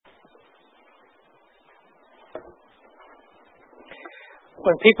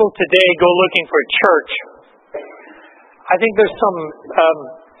when people today go looking for church, I think there's some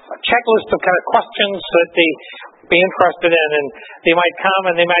checklist of kind of questions that they be interested in, and they might come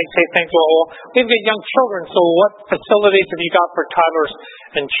and they might say things, well, we've got young children, so what facilities have you got for toddlers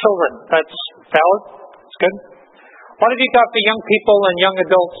and children? That's valid. That's good. What have you got for young people and young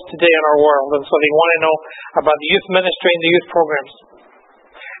adults today in our world? And so they want to know about the youth ministry and the youth programs.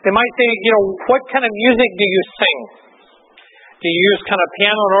 They might say, what kind of music do you sing? Do you use kind of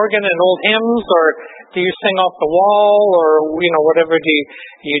piano and organ and old hymns, or do you sing off the wall, or whatever do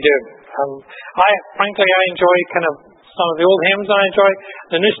you do? Frankly, I enjoy kind of some of the old hymns, and I enjoy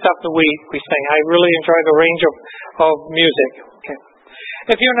the new stuff that we sing. I really enjoy the range of music. Okay.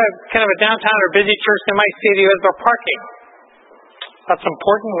 If you're in a kind of a downtown or busy church, they might say to you, is there parking? That's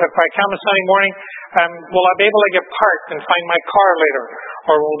important. If I come on Sunday morning, will I be able to get parked and find my car later,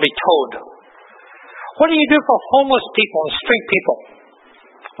 or will it be towed? What do you do for homeless people and street people?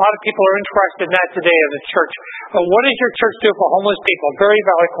 A lot of people are interested in that today as a church. But what does your church do for homeless people? Very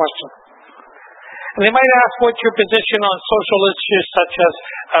valid question. And they might ask what's your position on social issues such as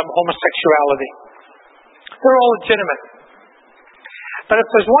homosexuality. They're all legitimate. But if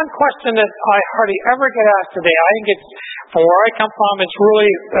there's one question that I hardly ever get asked today, I think it's, from where I come from, it's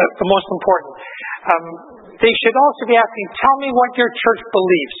really the most important. They should also be asking, tell me what your church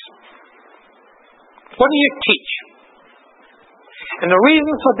believes. What do you teach? And the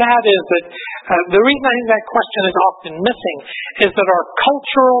reason for that is that, the reason I think that question is often missing is that our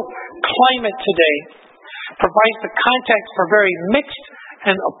cultural climate today provides the context for very mixed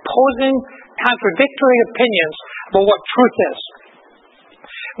and opposing, contradictory opinions about what truth is.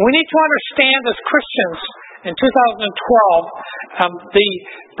 We need to understand as Christians in 2012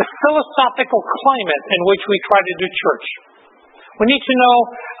 the philosophical climate in which we try to do church. We need to know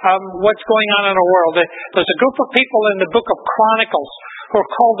what's going on in our world. There's a group of people in the book of Chronicles who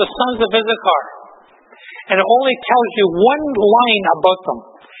are called the sons of Issachar. And it only tells you one line about them.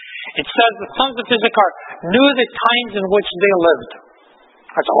 It says the sons of Issachar knew the times in which they lived.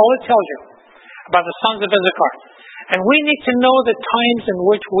 That's all it tells you about the sons of Issachar. And we need to know the times in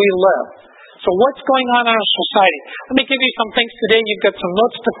which we live. So what's going on in our society? Let me give you some things today. You've got some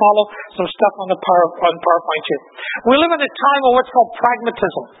notes to follow, some stuff on the PowerPoint here. We live in a time of what's called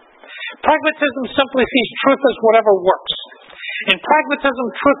pragmatism. Pragmatism simply sees truth as whatever works. In pragmatism,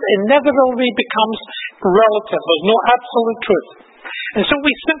 truth inevitably becomes relative. There's no absolute truth. And so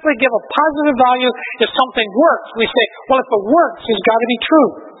we simply give a positive value if something works. We say, well, if it works, it's got to be true.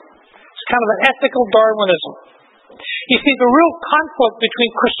 It's kind of an ethical Darwinism. You see, the real conflict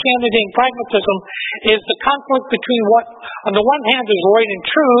between Christianity and pragmatism is the conflict between what, on the one hand, is right and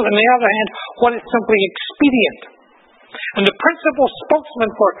true, and on the other hand, what is simply expedient. And the principal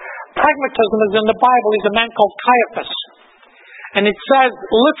spokesman for pragmatism is in the Bible. He's a man called Caiaphas. And it says,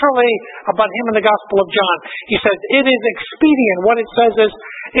 literally, about him in the Gospel of John, he says, it is expedient. What it says is,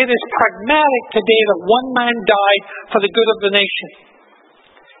 it is pragmatic today that one man died for the good of the nation.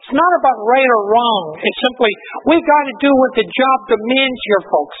 It's not about right or wrong. It's simply, we've got to do what the job demands here,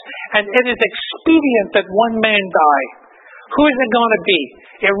 folks. And it is expedient that one man die. Who is it going to be?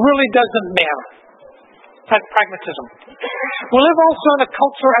 It really doesn't matter. That's pragmatism. We live also in a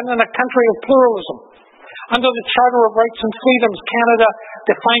culture and in a country of pluralism. Under the Charter of Rights and Freedoms, Canada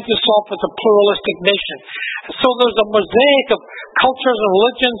defines itself as a pluralistic nation. So there's a mosaic of cultures and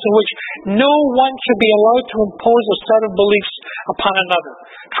religions in which no one should be allowed to impose a set of beliefs upon another.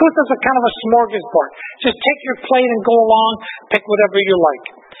 Truth is a kind of a smorgasbord. Just take your plate and go along, pick whatever you like.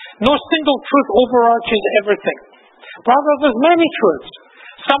 No single truth overarches everything. Rather, there's many truths.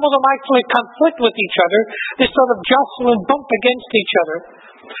 Some of them actually conflict with each other. They sort of jostle and bump against each other.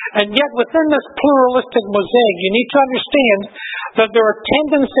 And yet within this pluralistic mosaic, you need to understand that there are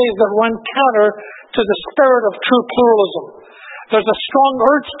tendencies that run counter to the spirit of true pluralism. There's a strong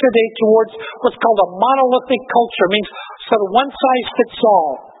urge today towards what's called a monolithic culture. It means sort of one size fits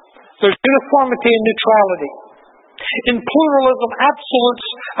all. There's uniformity and neutrality. In pluralism, absolutes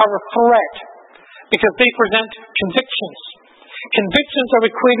are a threat because they present convictions. Convictions are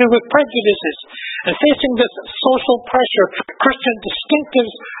equated with prejudices. And facing this social pressure, Christian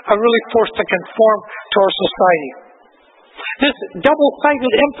distinctives are really forced to conform to our society. This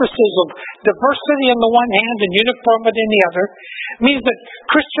double-sided emphasis of diversity on the one hand and uniformity on the other means that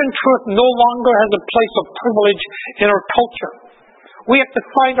Christian truth no longer has a place of privilege in our culture. We have to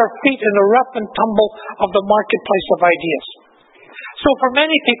find our feet in the rough and tumble of the marketplace of ideas. So for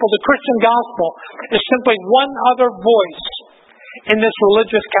many people, the Christian gospel is simply one other voice in this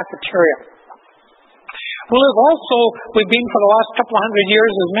religious cafeteria. We've been for the last couple of hundred years,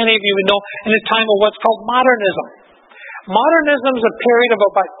 as many of you would know, in a time of what's called modernism. Modernism is a period of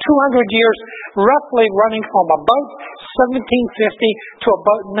about 200 years, roughly running from about 1750 to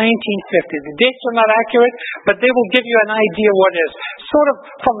about 1950. The dates are not accurate, but they will give you an idea what it is. Sort of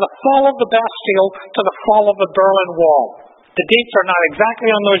from the fall of the Bastille to the fall of the Berlin Wall. The dates are not exactly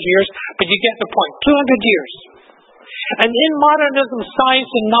on those years, but you get the point. 200 years. And in modernism,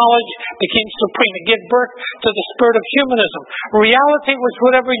 science and knowledge became supreme. It gave birth to the spirit of humanism. Reality was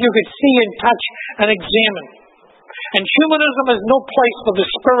whatever you could see and touch and examine. And humanism has no place for the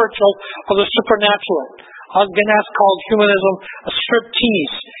spiritual or the supernatural. Osgun S. called humanism a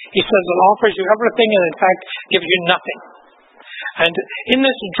striptease. He says it offers you everything and in fact gives you nothing. And in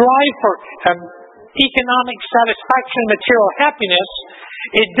this drive for economic satisfaction and material happiness,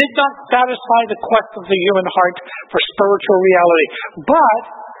 it did not satisfy the quest of the human heart for spiritual reality. But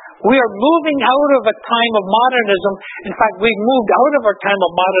we are moving out of a time of modernism. In fact, we've moved out of our time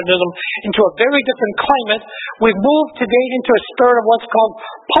of modernism into a very different climate. We've moved today into a spirit of what's called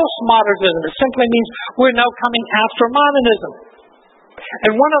postmodernism. It simply means we're now coming after modernism.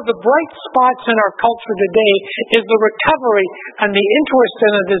 And one of the bright spots in our culture today is the recovery and the interest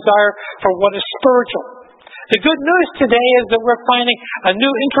and the desire for what is spiritual. The good news today is that we're finding a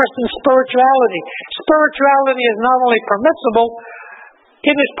new interest in spirituality. Spirituality is not only permissible,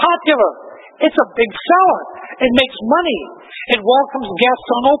 it is popular. It's a big seller. It makes money. It welcomes guests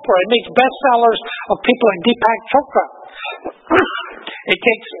on Oprah. It makes bestsellers of people like Deepak Chopra. It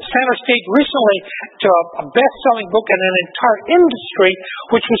takes center stage recently to a best-selling book in an entire industry,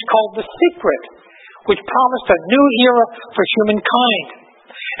 which was called The Secret, which promised a new era for humankind.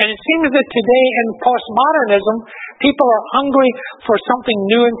 And it seems that today in postmodernism, people are hungry for something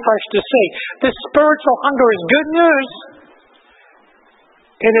new and fresh to say. This spiritual hunger is good news.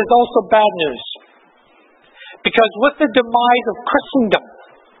 It is also bad news. Because with the demise of Christendom,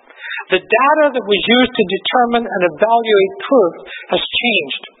 the data that was used to determine and evaluate truth has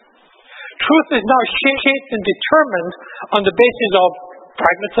changed. Truth is now shaped and determined on the basis of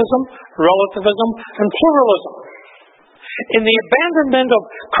pragmatism, relativism, and pluralism. In the abandonment of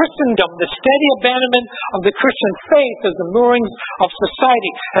Christendom, the steady abandonment of the Christian faith as the moorings of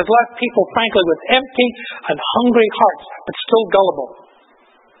society has left people, frankly, with empty and hungry hearts, but still gullible.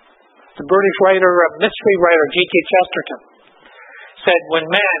 The British writer, mystery writer, G.K. Chesterton, said, when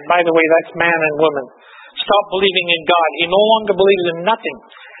man, by the way, that's man and woman, stopped believing in God, he no longer believes in nothing.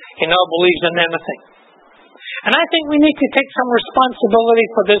 He now believes in anything. And I think we need to take some responsibility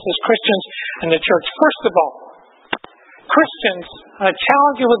for this as Christians in the church. First of all, Christians, I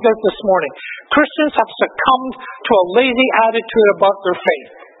challenge you with this morning, Christians have succumbed to a lazy attitude about their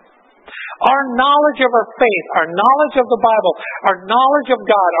faith. Our knowledge of our faith, our knowledge of the Bible, our knowledge of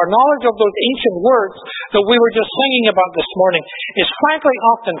God, our knowledge of those ancient words that we were just singing about this morning is frankly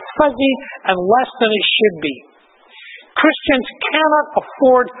often fuzzy and less than it should be. Christians cannot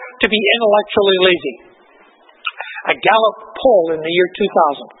afford to be intellectually lazy. A Gallup poll in the year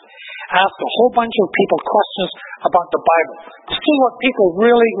 2000 asked a whole bunch of people questions about the Bible to see what people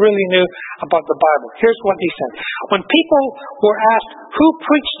really knew about the Bible. Here's what he said. When people were asked who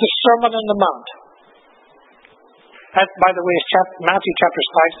preached the Sermon on the Mount, that, by the way, is Matthew chapters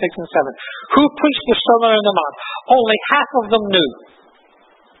 5, 6, and 7. Who preached the Sermon on the Mount? Only half of them knew.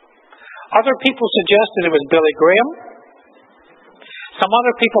 Other people suggested it was Billy Graham. Some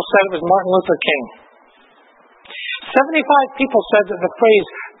other people said it was Martin Luther King. 75 people said that the phrase,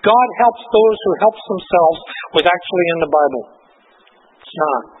 God helps those who help themselves, was actually in the Bible. It's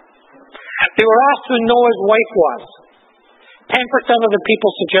not. They were asked who Noah's wife was. 10% of the people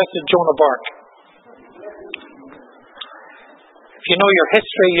suggested Joan of Arc. If you know your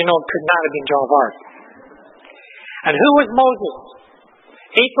history, you know it could not have been Joan of Arc. And who was Moses?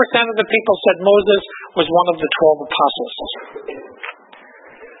 8% of the people said Moses was one of the 12 apostles.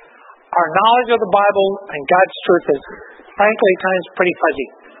 Our knowledge of the Bible and God's truth is, frankly, at times pretty fuzzy.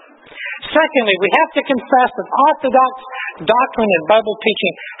 Secondly, we have to confess that orthodox doctrine and Bible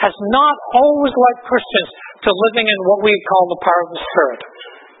teaching has not always led Christians to living in what we call the power of the Spirit.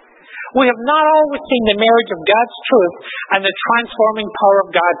 We have not always seen the marriage of God's truth and the transforming power of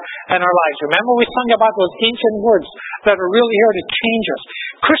God in our lives. Remember, we sung about those ancient words that are really here to change us.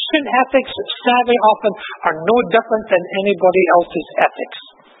 Christian ethics, sadly, often are no different than anybody else's ethics.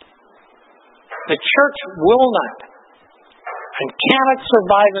 The church will not and cannot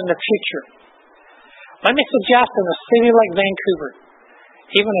survive in the future. Let me suggest in a city like Vancouver,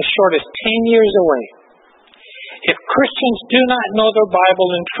 even as short as 10 years away, if Christians do not know their Bible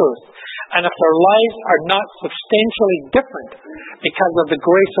in truth, and if their lives are not substantially different because of the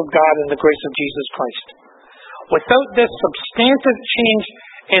grace of God and the grace of Jesus Christ, without this substantive change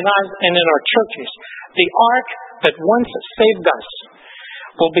in us and in our churches, the ark that once saved us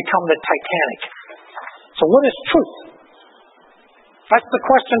will become the Titanic. So what is truth? That's the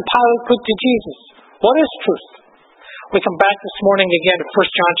question Pilate put to Jesus. What is truth? We come back this morning again to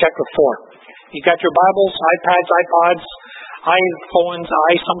 1 John chapter 4. You got your Bibles, iPads, iPods, iPhones,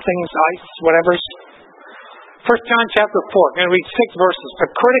 i-somethings, whatevers. 1 John chapter 4. I'm going to read 6 verses.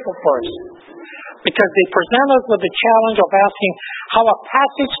 They're critical for us because they present us with the challenge of asking how a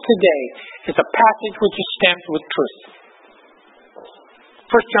passage today is a passage which is stamped with truth.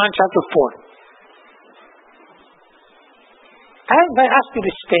 1 John chapter 4. I ask you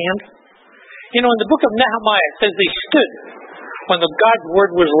to stand. You know, in the book of Nehemiah, it says they stood when the God's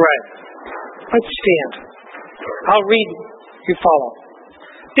word was read. Let's stand. I'll read, you follow.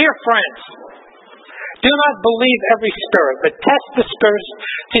 Dear friends, do not believe every spirit, but test the spirits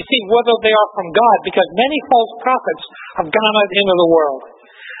to see whether they are from God, because many false prophets have gone out into the world.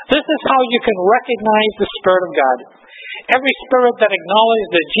 This is how you can recognize the Spirit of God. Every spirit that acknowledges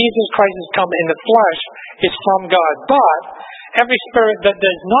that Jesus Christ has come in the flesh is from God, but every spirit that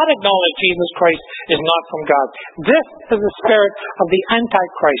does not acknowledge Jesus Christ is not from God. This is the spirit of the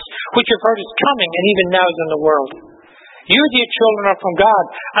Antichrist, which you've heard is coming and even now is in the world. You, dear children, are from God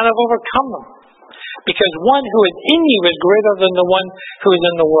and have overcome them, because one who is in you is greater than the one who is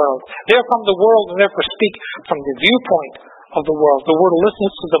in the world. They are from the world and therefore speak from the viewpoint of the world. The world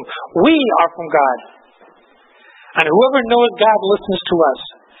listens to them. We are from God. And whoever knows God listens to us.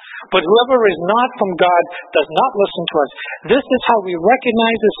 But whoever is not from God does not listen to us. This is how we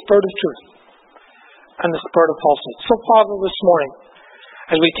recognize the spirit of truth and the spirit of falsehood. So, Father, this morning,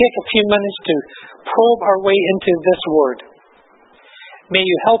 as we take a few minutes to probe our way into this word, may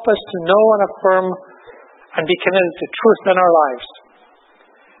you help us to know and affirm and be committed to truth in our lives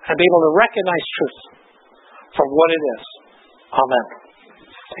and be able to recognize truth for what it is. Amen.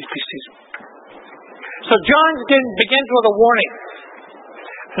 Please be seated. So John begins with a warning.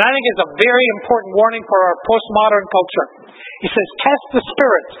 And I think it's a very important warning for our postmodern culture. He says, test the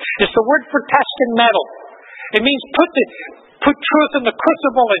spirits. It's the word for test in metal. It means put truth in the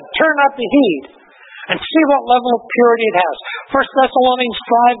crucible and turn up the heat and see what level of purity it has. 1 Thessalonians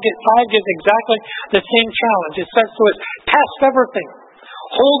 5 gives exactly the same challenge. It says to us, test everything.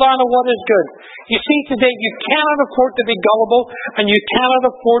 Hold on to what is good. You see, today you cannot afford to be gullible and you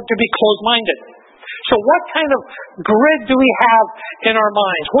cannot afford to be closed-minded. So what kind of grid do we have in our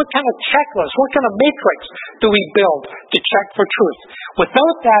minds? What kind of checklist, what kind of matrix do we build to check for truth?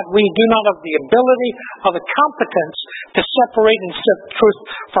 Without that, we do not have the ability or the competence to separate and sift truth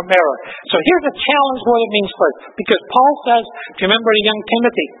from error. So here's a challenge what it means for us. Because Paul says, do you remember young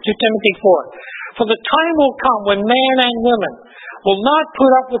Timothy, 2 Timothy 4, for the time will come when men and women will not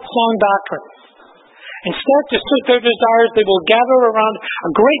put up with sound doctrine. Instead, to suit their desires, they will gather around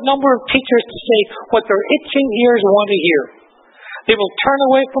a great number of teachers to say what their itching ears want to hear. They will turn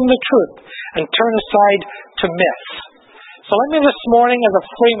away from the truth and turn aside to myths. So let me this morning, as a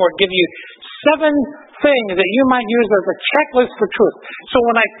framework, give you 7 things that you might use as a checklist for truth. So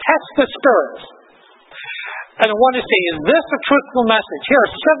when I test the spirits, and I want to say, is this a truthful message? Here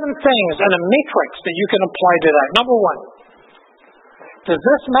are 7 things and a matrix that you can apply to that. Number 1, does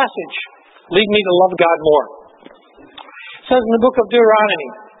this message lead me to love God more? It says in the book of Deuteronomy,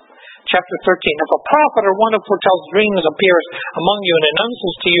 chapter 13, if a prophet or one who foretells dreams appears among you and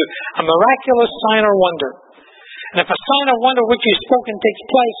announces to you a miraculous sign or wonder, and if a sign or wonder which you've spoken takes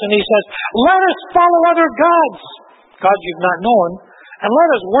place, and he says, let us follow other gods, gods you've not known, and let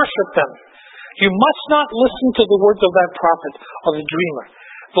us worship them, you must not listen to the words of that prophet or the dreamer.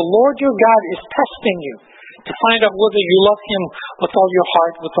 The Lord your God is testing you to find out whether you love him with all your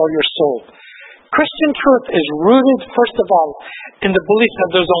heart, with all your soul. Christian truth is rooted, first of all, in the belief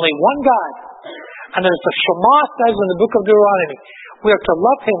that there's only one God. And as the Shema says in the book of Deuteronomy, we are to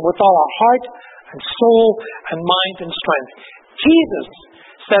love him with all our heart and soul and mind and strength. Jesus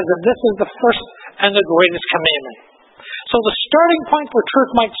says that this is the first and the greatest commandment. So the starting point for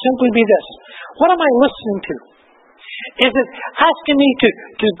truth might simply be this. What am I listening to? Is it asking me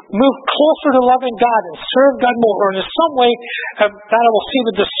to move closer to loving God and serve God more, or in some way that I will see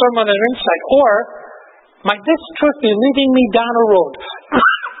with discernment and insight? Or might this truth be leading me down a road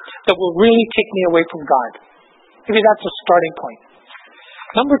that will really take me away from God? Maybe that's a starting point.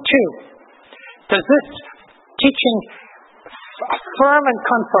 Number 2, does this teaching affirm and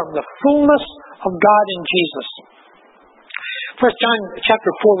confirm the fullness of God in Jesus? 1 John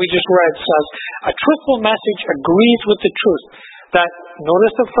chapter 4 we just read says, a truthful message agrees with the truth that,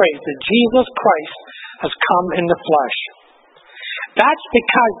 notice the phrase, that Jesus Christ has come in the flesh. That's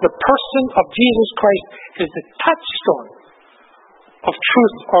because the person of Jesus Christ is the touchstone of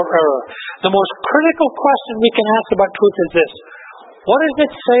truth or error. The most critical question we can ask about truth is this: what does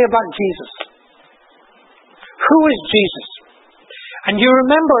it say about Jesus? Who is Jesus? And you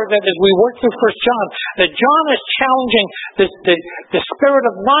remember that as we work through 1 John, that John is challenging the spirit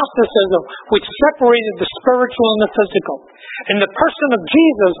of Gnosticism, which separated the spiritual and the physical. In the person of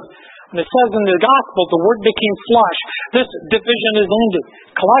Jesus, and it says in the gospel, the word became flesh. This division is ended.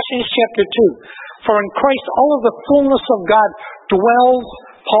 Colossians chapter 2. For in Christ all of the fullness of God dwells,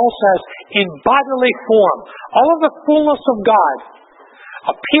 Paul says, in bodily form. All of the fullness of God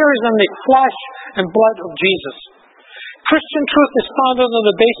appears in the flesh and blood of Jesus. Christian truth is founded on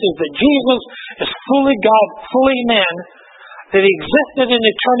the basis that Jesus is fully God, fully man, that he existed in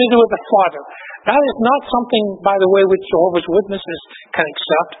eternity with the Father. That is not something, by the way, which Jehovah's Witnesses can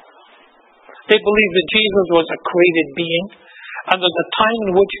accept. They believe that Jesus was a created being, and there's a time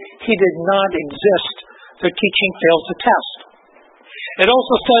in which he did not exist. Their teaching fails to test. It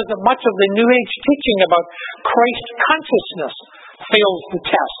also says that much of the New Age teaching about Christ consciousness fails the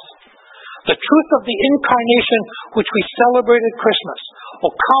test. The truth of the incarnation which we celebrate at Christmas,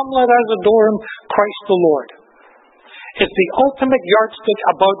 "O come, let us adore him, Christ the Lord," is the ultimate yardstick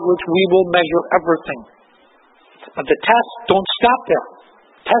about which we will measure everything. But the tests don't stop there.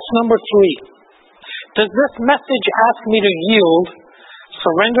 Test number 3. Does this message ask me to yield,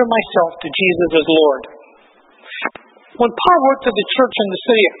 surrender myself to Jesus as Lord? When Paul wrote to the church in the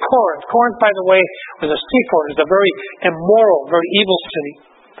city of Corinth, Corinth, by the way, was a seaport. It was a very immoral, very evil city.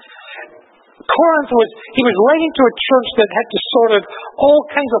 He was writing to a church that had distorted all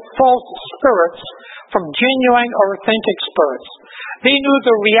kinds of false spirits from genuine or authentic spirits. They knew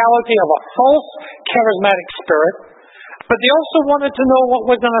the reality of a false charismatic spirit, but they also wanted to know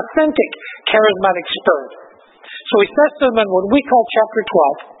what was an authentic charismatic spirit. So he says to them in what we call chapter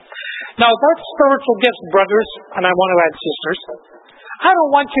 12, "Now about spiritual gifts, brothers," and I want to add sisters, "I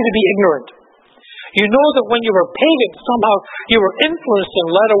don't want you to be ignorant. You know that when you were pagan, somehow you were influenced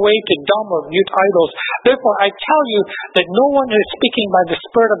and led away to dumb or mute idols. Therefore, I tell you that no one who is speaking by the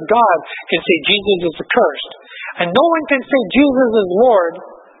Spirit of God can say Jesus is accursed. And no one can say Jesus is Lord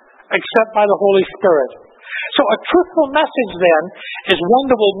except by the Holy Spirit." So a truthful message then is one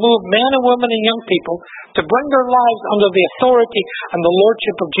that will move men and women and young people to bring their lives under the authority and the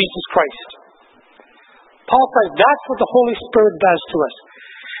lordship of Jesus Christ. Paul says that's what the Holy Spirit does to us.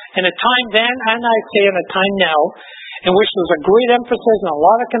 In a time then, and I say in a time now, in which there's a great emphasis and a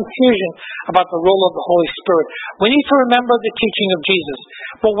lot of confusion about the role of the Holy Spirit, we need to remember the teaching of Jesus.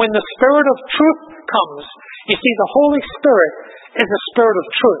 But when the Spirit of truth comes, you see, the Holy Spirit is the Spirit of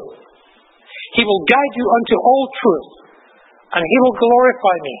truth. He will guide you unto all truth, and he will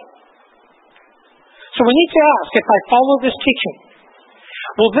glorify me. So we need to ask, if I follow this teaching,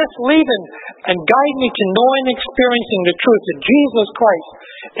 will this lead and guide me to knowing and experiencing the truth that Jesus Christ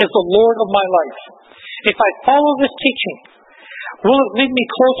is the Lord of my life? If I follow this teaching, will it lead me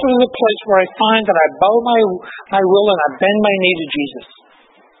closer to the place where I find that I bow my will and I bend my knee to Jesus?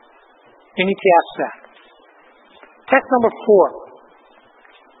 You need to ask that. Text number 4.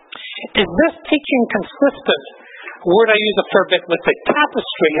 Is this teaching consistent, a word I use a fair bit, with the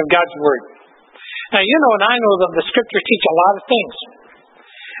tapestry of God's Word? Now, you know and I know that the Scriptures teach a lot of things.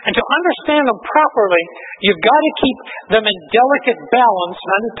 And to understand them properly, you've got to keep them in delicate balance,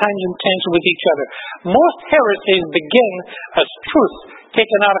 not at times in tension with each other. Most heresies begin as truth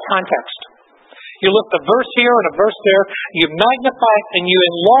taken out of context. You lift a verse here and a verse there, you magnify it and you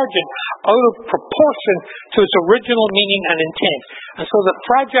enlarge it out of proportion to its original meaning and intent. And so the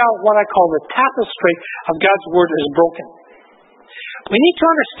fragile, what I call the tapestry of God's Word is broken. We need to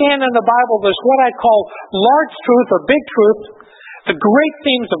understand in the Bible there's what I call large truth or big truth, the great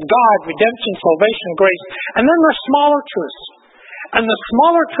themes of God, redemption, salvation, grace, and then there's smaller truths. And the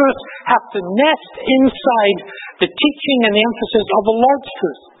smaller truths have to nest inside the teaching and the emphasis of the large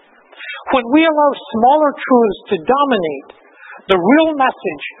truth. When we allow smaller truths to dominate, the real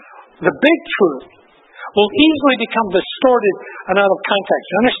message, the big truth, will easily become distorted and out of context.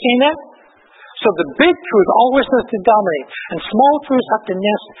 You understand that? So the big truth always has to dominate, and small truths have to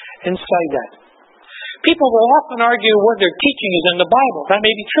nest inside that. People will often argue what they're teaching is in the Bible. That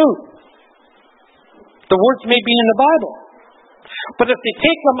may be true. The words may be in the Bible. But if they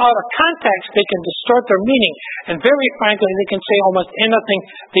take them out of context, they can distort their meaning. And very frankly, they can say almost anything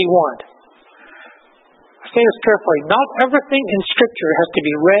they want. Say this carefully. Not everything in Scripture has to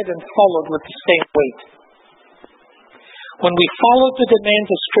be read and followed with the same weight. When we follow the demands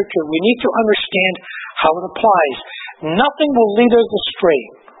of Scripture, we need to understand how it applies. Nothing will lead us astray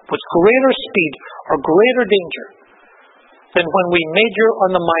with greater speed or greater danger than when we major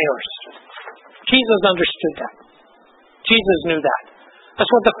on the minors. Jesus understood that. Jesus knew that.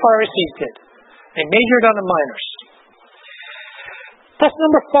 That's what the Pharisees did. They majored on the minors. That's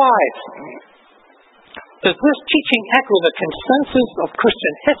number 5. Does this teaching echo the consensus of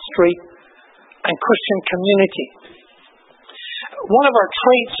Christian history and Christian community? One of our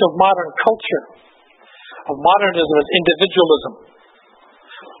traits of modern culture, of modernism, is individualism.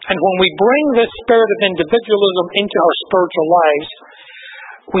 And when we bring this spirit of individualism into our spiritual lives,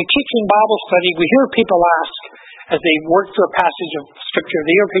 we teach in Bible study, we hear people ask, as they work through a passage of Scripture,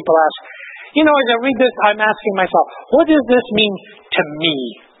 they hear people ask, as I read this, I'm asking myself, what does this mean to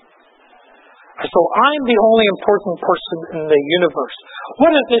me? So I'm the only important person in the universe.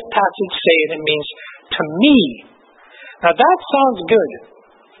 What does this passage say it means to me? Now that sounds good.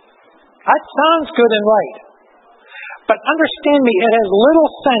 That sounds good and right. But understand me, it has little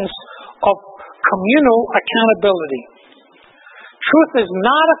sense of communal accountability. Truth is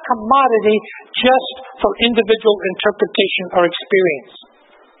not a commodity just for individual interpretation or experience.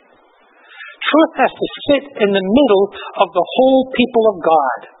 Truth has to sit in the middle of the whole people of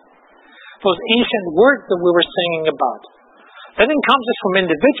God. Those ancient words that we were singing about. They didn't come just from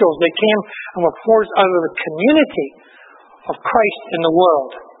individuals. They came and were forged out of the community of Christ in the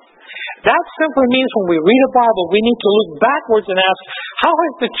world. That simply means when we read a Bible, we need to look backwards and ask, how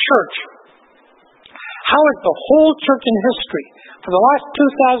has the church, how has the whole church in history for the last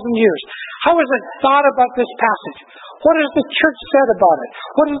 2,000 years, how has it thought about this passage? What has the church said about it?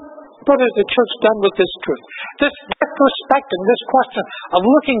 What has the church done with this truth? This retrospective, this question of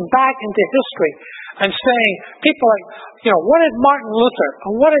looking back into history and saying, people like, what did Martin Luther,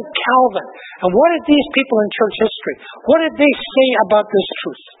 and what did Calvin, and what did these people in church history, what did they say about this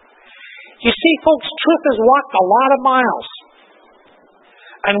truth? You see, folks, truth has walked a lot of miles.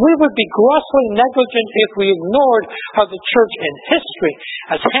 And we would be grossly negligent if we ignored how the church in history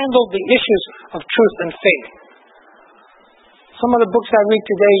has handled the issues of truth and faith. Some of the books I read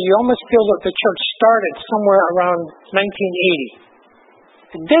today, you almost feel that the church started somewhere around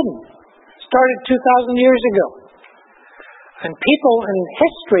 1980. It didn't. It started 2,000 years ago. And people in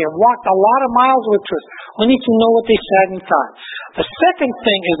history have walked a lot of miles with truth. We need to know what they said and thought. The second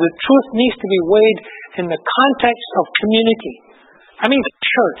thing is that truth needs to be weighed in the context of community. I mean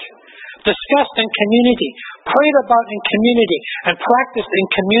church. Discussed in community. Prayed about in community. And practiced in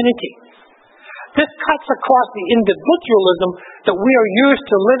community. This cuts across the individualism that we are used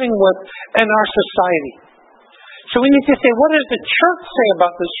to living with in our society. So we need to say, what does the church say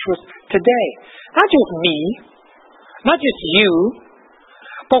about this truth today? Not just me, not just you,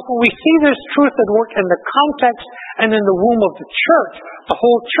 but when we see this truth at work in the context and in the womb of the church, the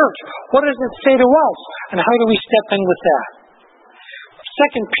whole church, what does it say to us? And how do we step in with that?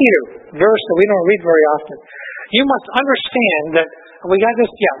 2 Peter, verse that we don't read very often. You must understand that, we got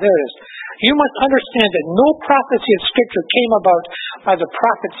this, there it is. You must understand that no prophecy of Scripture came about by the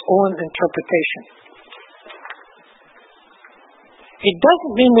prophet's own interpretation. It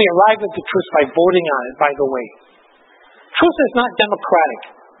doesn't mean we arrive at the truth by voting on it, by the way. Truth is not democratic.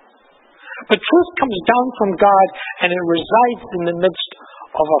 But truth comes down from God and it resides in the midst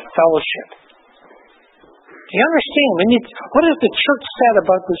of a fellowship. Do you understand? What has the church said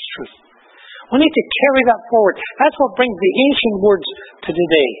about this truth? We need to carry that forward. That's what brings the ancient words to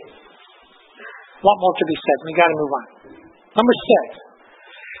today. A lot more to be said. We got to move on. Number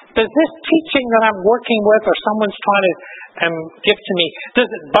 6. Does this teaching that I'm working with or someone's trying to give to me, does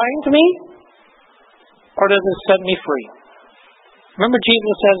it bind me or does it set me free? Remember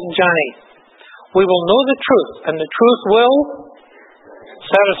Jesus says in John 8, we will know the truth and the truth will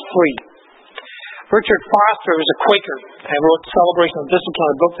set us free. Richard Foster is a Quaker and wrote Celebration of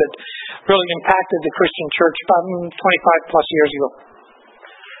Discipline, a book that really impacted the Christian church about 25 plus years ago.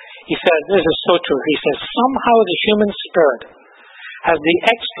 He says, this is so true, he says, somehow the human spirit has the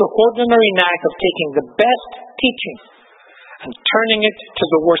extraordinary knack of taking the best teaching and turning it to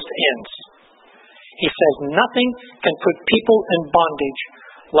the worst ends. He says, nothing can put people in bondage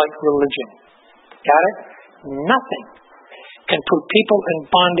like religion. Got it? Nothing can put people in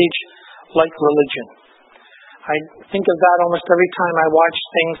bondage like religion. I think of that almost every time I watch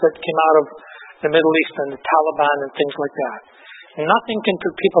things that came out of the Middle East and the Taliban and things like that. Nothing can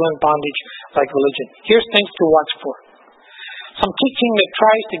put people in bondage like religion. Here's things to watch for. Some teaching that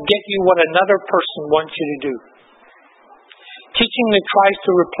tries to get you what another person wants you to do. Teaching that tries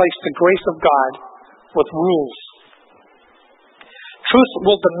to replace the grace of God with rules. Truth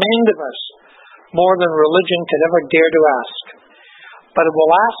will demand of us more than religion could ever dare to ask. But it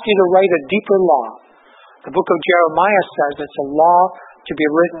will ask you to write a deeper law. The book of Jeremiah says it's a law to be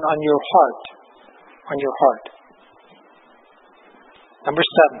written on your heart. On your heart. Number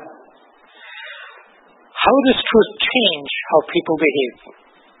 7. How does truth change how people behave.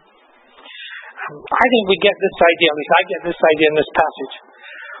 I think we get this idea, at least I get this idea in this passage,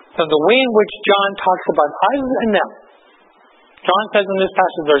 from the way in which John talks about us and them. John says in this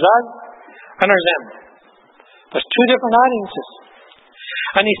passage, there's us and there's them. There's two different audiences.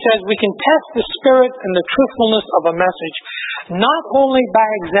 And he says we can test the spirit and the truthfulness of a message not only by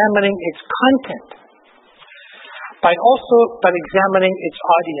examining its content, but also by examining its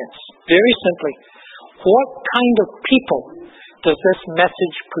audience. Very simply, what kind of people does this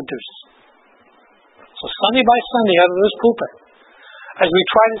message produce? So Sunday by Sunday out of this pulpit, as we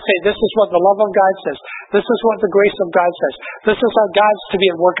try to say, this is what the love of God says, this is what the grace of God says, this is how God's to be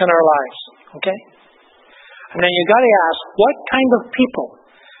at work in our lives. Okay? And then you got to ask, what kind of people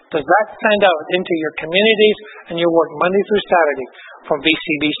does that send out into your communities and your work Monday through Saturday from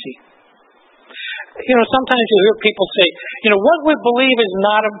VCBC? Sometimes you hear people say, what we believe is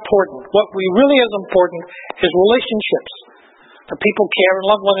not important. What we really is important is relationships. The people care and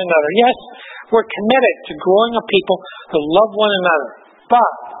love one another. Yes, we're committed to growing a people who love one another.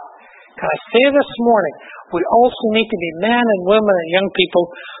 But, can I say this morning, we also need to be men and women and young people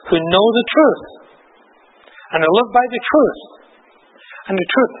who know the truth. And who live by the truth. And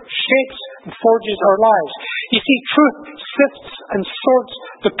the truth shapes and forges our lives. You see, truth sifts and sorts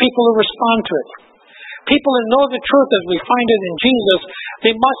the people who respond to it. People who know the truth as we find it in Jesus,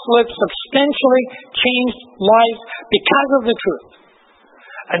 they must live substantially changed lives because of the truth.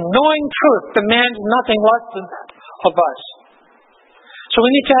 And knowing truth demands nothing less than that of us. So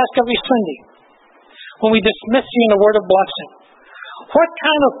we need to ask every Sunday, when we dismiss you in a word of blessing, what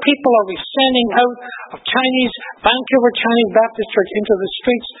kind of people are we sending out of Vancouver Chinese Baptist Church into the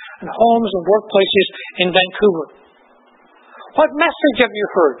streets and homes and workplaces in Vancouver? What message have you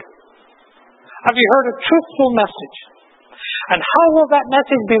heard? Have you heard a truthful message? And how will that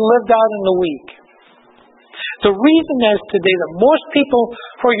message be lived out in the week? The reason is today that most people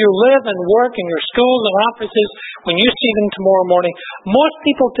where you live and work in your schools and offices, when you see them tomorrow morning, most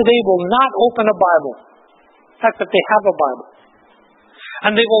people today will not open a Bible. That's if they have a Bible.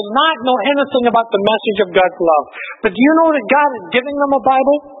 And they will not know anything about the message of God's love. But do you know that God is giving them a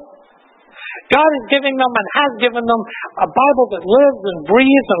Bible? God is giving them and has given them a Bible that lives and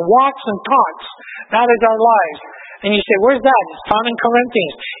breathes and walks and talks. That is our lives. And you say, where's that? It's found in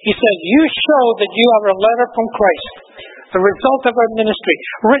Corinthians. He says, you show that you are a letter from Christ, the result of our ministry,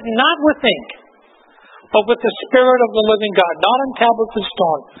 written not with ink, but with the Spirit of the living God, not on tablets of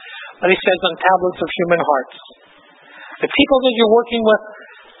stone, but he says on tablets of human hearts. The people that you're working with,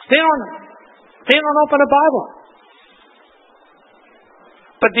 they don't open a Bible.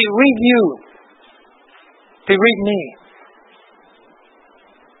 But they read you. They read me.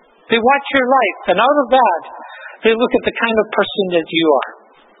 They watch your life, and out of that, they look at the kind of person that you are.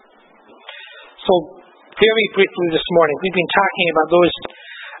 So, very briefly this morning, we've been talking about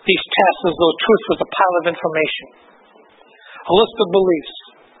these tests as though truth was a pile of information. A list of beliefs.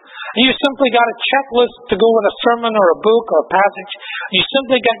 And you simply got a checklist to go with a sermon or a book or a passage. You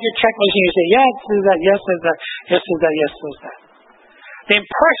simply got your checklist and you say, yes, is that, yes, is that, yes, is that, yes, is that. The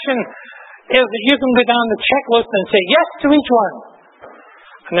impression is that you can go down the checklist and say yes to each one.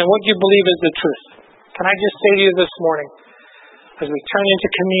 And then what you believe is the truth. Can I just say to you this morning, as we turn into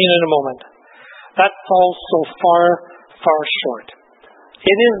communion in a moment, that falls so far, far short.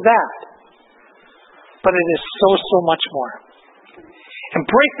 It is that. But it is so, so much more.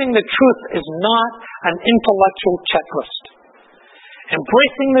 Embracing the truth is not an intellectual checklist.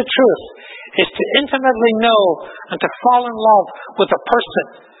 Embracing the truth is to intimately know and to fall in love with a person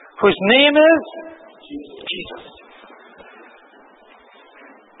whose name is Jesus.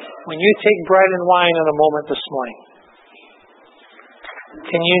 When you take bread and wine in a moment this morning,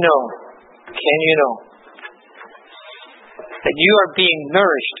 can you know that you are being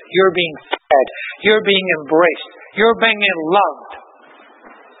nourished, you're being fed, you're being embraced, you're being loved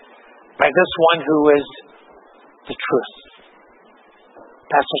by this one who is the truth.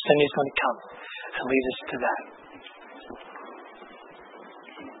 Pastor Cindy's going to come and lead us to that.